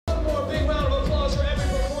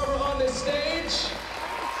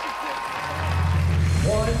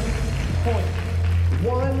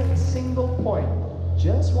single point,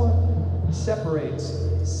 just one, separates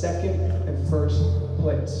second and first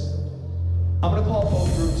place. I'm gonna call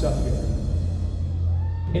both groups up here.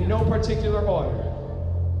 In no particular order.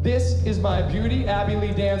 This is my beauty, Abby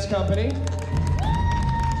Lee Dance Company.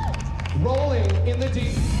 Rolling in the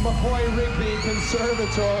deep, McCoy Rigby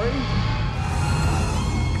Conservatory.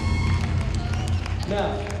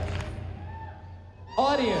 Now,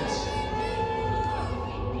 audience,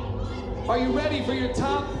 are you ready for your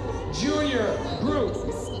top junior group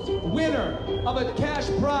winner of a cash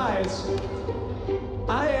prize?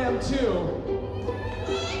 I am too.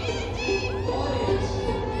 Audience,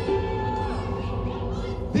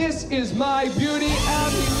 this is my beauty,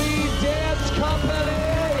 Abby Lee Dance Company,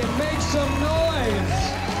 and make some noise.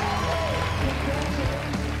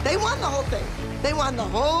 They won the whole thing. They won the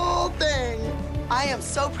whole thing. I am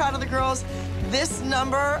so proud of the girls. This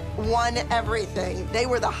number won everything. They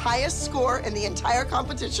were the highest score in the entire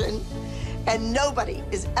competition, and nobody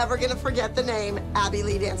is ever gonna forget the name Abby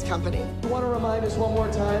Lee Dance Company. You wanna remind us one more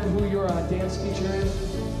time who your dance teacher is?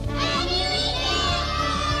 Abby Lee Dance!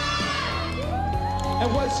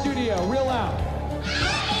 And what studio? Real loud. Abby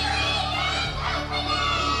Lee Dance Company!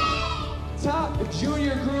 Top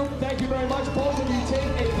junior group, thank you very much. Both of you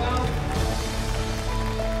take a bow.